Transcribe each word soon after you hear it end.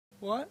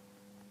What?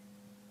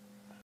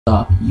 What's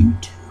up,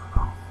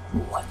 YouTube?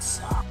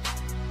 What's up?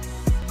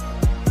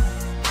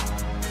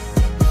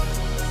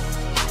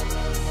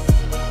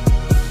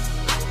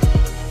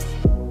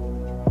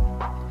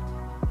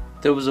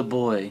 There was a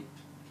boy.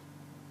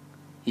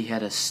 He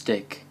had a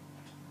stick.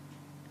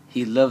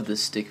 He loved the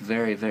stick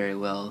very, very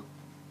well.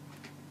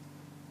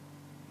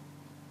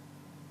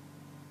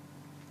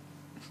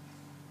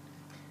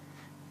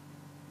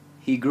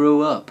 He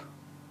grew up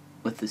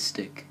with the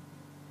stick.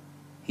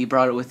 He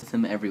brought it with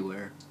him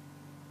everywhere.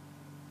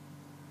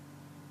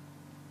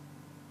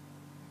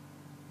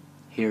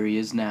 Here he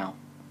is now,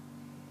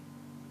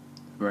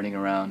 running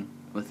around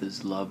with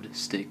his loved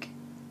stick.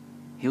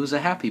 He was a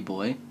happy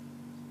boy.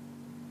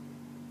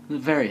 He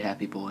was a very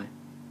happy boy.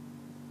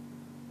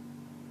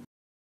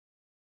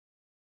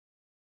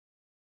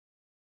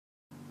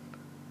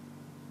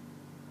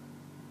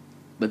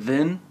 But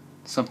then,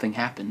 something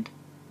happened.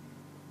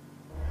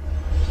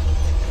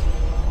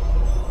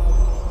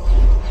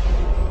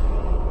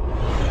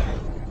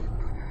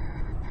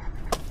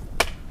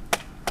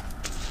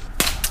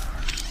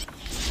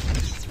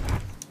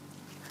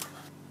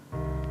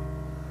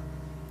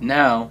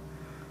 Now,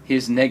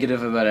 he's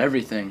negative about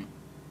everything.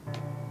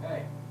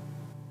 Hey,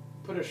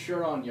 put a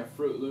shirt on, you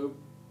Fruit Loop.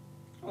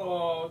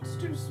 Oh, it's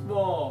too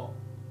small.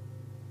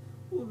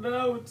 Well,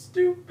 no, it's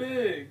too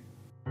big.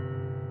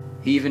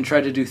 He even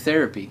tried to do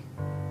therapy.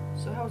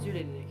 So how was your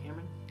day today,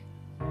 Cameron?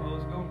 Well, it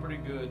was going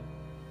pretty good.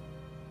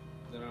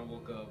 Then I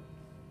woke up.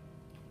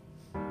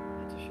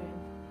 That's a shame.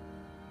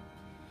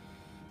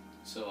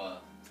 So,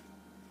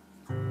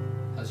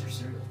 how's your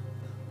cereal?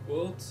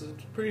 Well, it's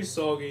pretty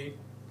soggy.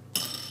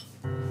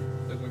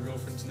 Like my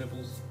girlfriend's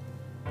nipples.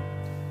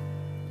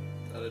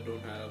 That I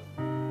don't have.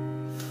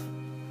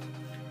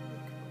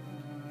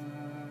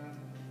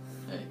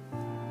 Hey.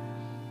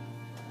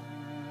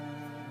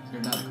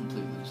 You're not a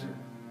complete loser.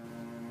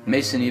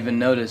 Mason even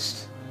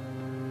noticed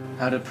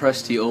how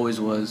depressed he always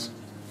was.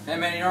 Hey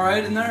man, you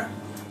alright in there?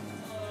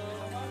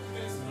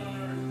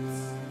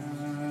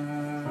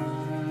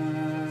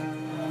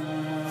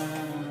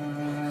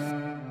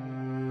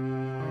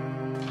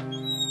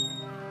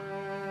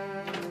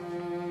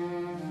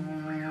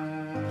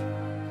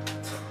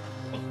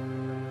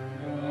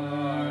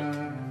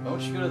 Why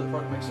don't you go to the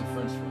park and make some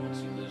friends for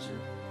once, you loser?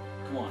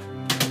 Come on.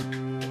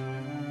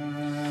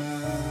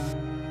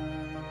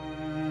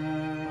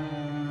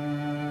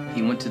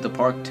 He went to the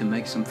park to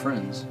make some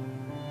friends,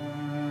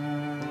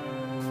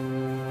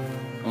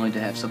 only to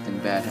have something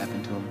bad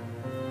happen to him.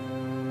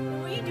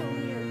 What are you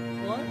doing here?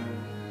 What?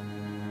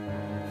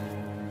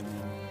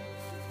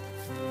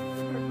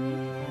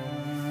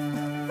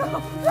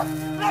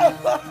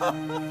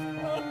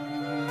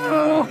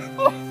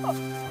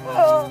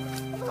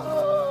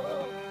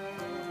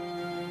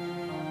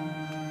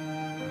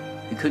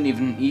 He couldn't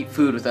even eat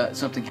food without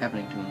something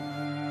happening to him.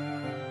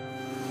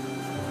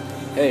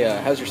 Hey,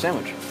 how's your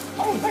sandwich?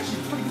 Oh, it's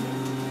actually pretty good.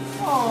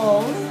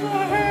 Oh, look at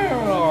my hair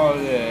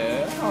on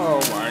there. Oh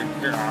my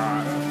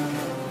god.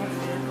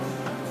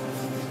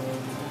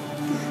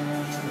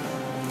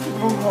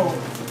 Oh.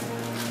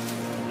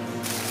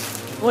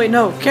 Wait,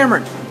 no,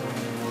 Cameron!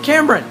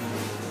 Cameron!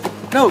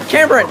 No,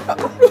 Cameron!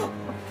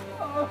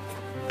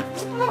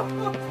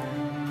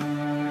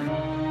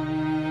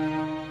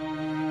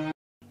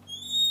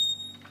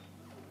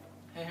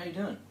 Hey, how you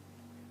doing?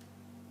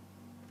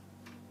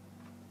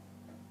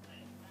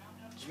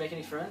 Did you make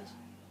any friends?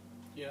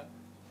 Yeah.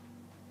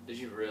 Did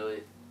you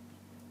really?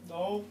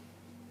 No.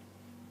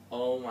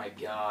 Oh my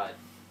god.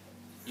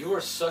 You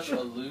are such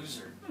a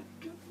loser.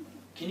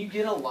 Can you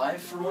get a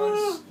life for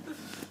once?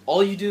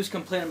 All you do is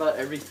complain about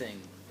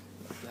everything.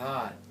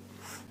 God.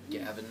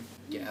 Gavin,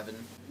 Gavin,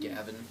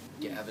 Gavin,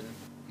 Gavin.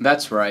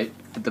 That's right.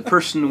 The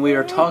person we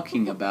are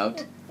talking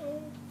about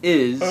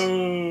is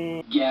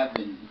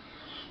Gavin.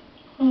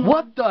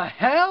 What the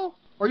hell?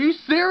 Are you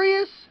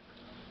serious?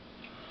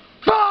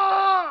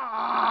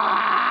 Ah!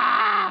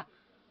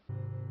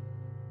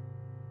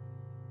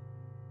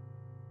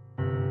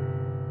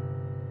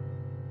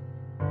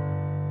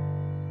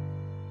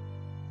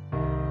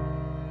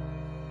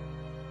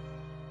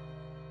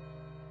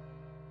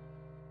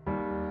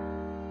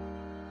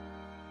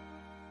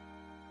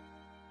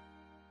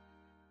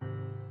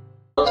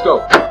 Let's go.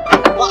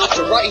 Watch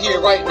it right here,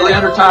 right now.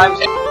 Dinner time.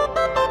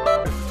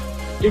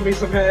 Give me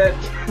some head.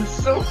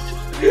 So